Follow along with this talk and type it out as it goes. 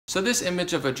So this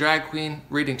image of a drag queen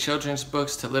reading children's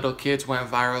books to little kids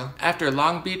went viral after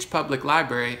Long Beach Public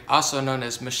Library, also known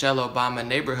as Michelle Obama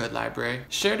Neighborhood Library,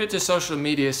 shared it to social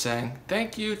media saying,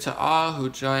 "Thank you to all who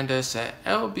joined us at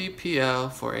LBPL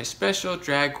for a special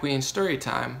drag queen story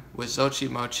time with Xochi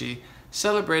Mochi,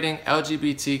 celebrating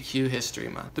LGBTQ History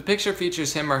Month." The picture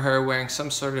features him or her wearing some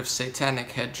sort of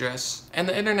satanic headdress, and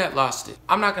the internet lost it.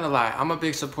 I'm not gonna lie, I'm a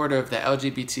big supporter of the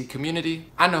LGBT community.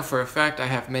 I know for a fact I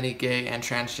have many gay and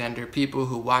transgender people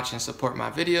who watch and support my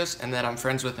videos and that I'm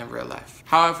friends with in real life.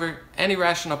 However, any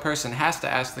rational person has to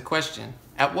ask the question,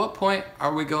 at what point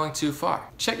are we going too far?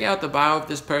 Checking out the bio of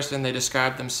this person, they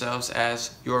describe themselves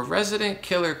as your resident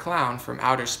killer clown from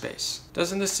outer space.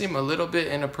 Doesn't this seem a little bit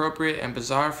inappropriate and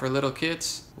bizarre for little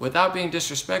kids? Without being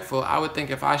disrespectful, I would think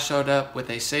if I showed up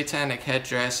with a satanic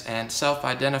headdress and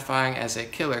self-identifying as a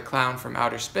killer clown from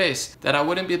outer space, that I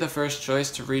wouldn't be the first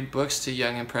choice to read books to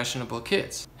young impressionable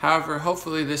kids. However,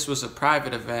 hopefully this was a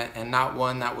private event and not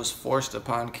one that was forced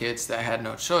upon kids that had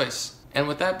no choice. And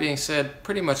with that being said,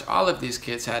 pretty much all of these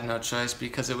kids had no choice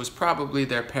because it was probably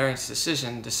their parents'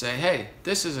 decision to say, hey,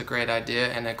 this is a great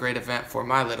idea and a great event for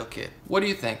my little kid. What do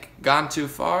you think? Gone too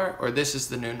far, or this is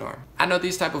the new norm? I know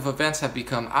these type of events have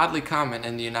become oddly common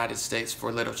in the United States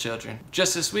for little children.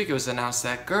 Just this week it was announced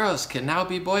that girls can now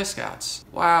be Boy Scouts.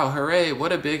 Wow, hooray,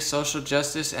 what a big social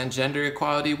justice and gender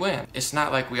equality win. It's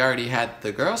not like we already had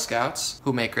the Girl Scouts,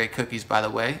 who make great cookies by the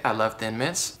way, I love Thin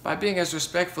Mints. By being as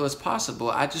respectful as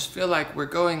possible, I just feel like we're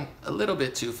going a little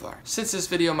bit too far. Since this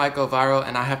video might go viral,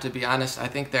 and I have to be honest, I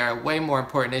think there are way more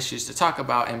important issues to talk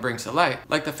about and bring to light,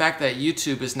 like the fact that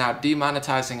YouTube is now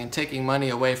demonetizing and taking money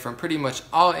away from pretty much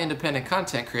all independent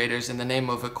content creators in the name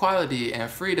of equality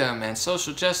and freedom and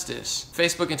social justice.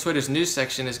 Facebook and Twitter's news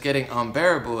section is getting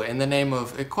unbearable in the name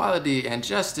of equality and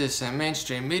justice and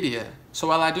mainstream media. So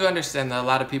while I do understand that a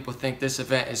lot of people think this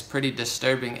event is pretty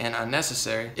disturbing and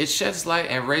unnecessary, it sheds light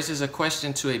and raises a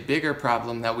question to a bigger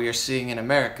problem that we are seeing in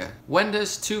America. When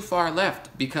does too far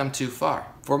left become too far?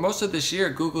 For most of this year,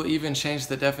 Google even changed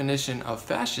the definition of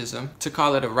fascism to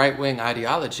call it a right-wing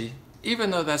ideology.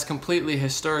 Even though that's completely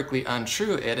historically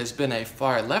untrue, it has been a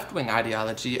far left-wing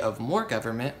ideology of more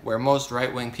government, where most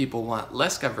right-wing people want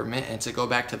less government and to go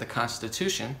back to the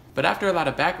Constitution. But after a lot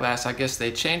of backlash, I guess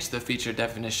they changed the feature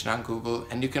definition on Google,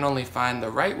 and you can only find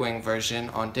the right-wing version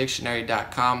on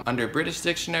dictionary.com under British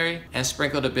Dictionary and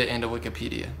sprinkled a bit into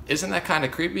Wikipedia. Isn't that kind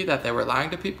of creepy that they were lying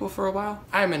to people for a while?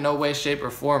 I am in no way, shape, or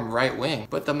form right-wing,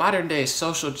 but the modern-day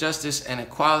social justice and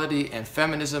equality and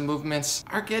feminism movements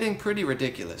are getting pretty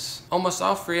ridiculous. Almost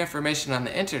all free information on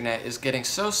the internet is getting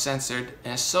so censored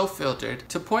and so filtered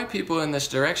to point people in this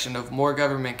direction of more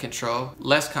government control,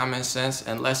 less common sense,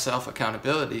 and less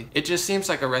self-accountability. It just seems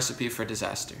like a recipe for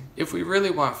disaster. If we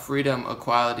really want freedom,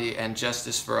 equality, and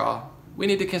justice for all, we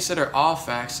need to consider all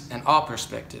facts and all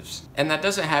perspectives. And that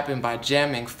doesn't happen by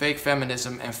jamming fake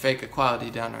feminism and fake equality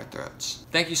down our throats.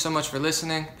 Thank you so much for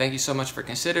listening. Thank you so much for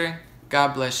considering.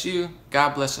 God bless you,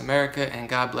 God bless America, and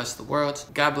God bless the world.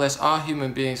 God bless all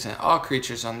human beings and all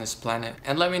creatures on this planet.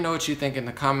 And let me know what you think in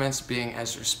the comments, being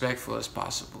as respectful as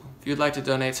possible. If you'd like to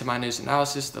donate to my news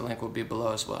analysis, the link will be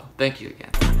below as well. Thank you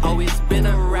again. Always been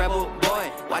a rebel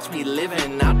boy, watch me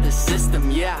living out the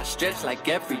system. Yeah, I stretch like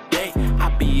every day. I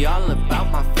be all about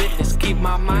my fitness, keep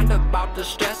my mind about the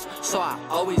stress. So I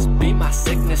always beat my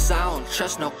sickness. I don't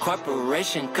trust no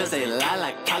corporation, cause they lie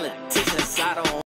like politicians. I don't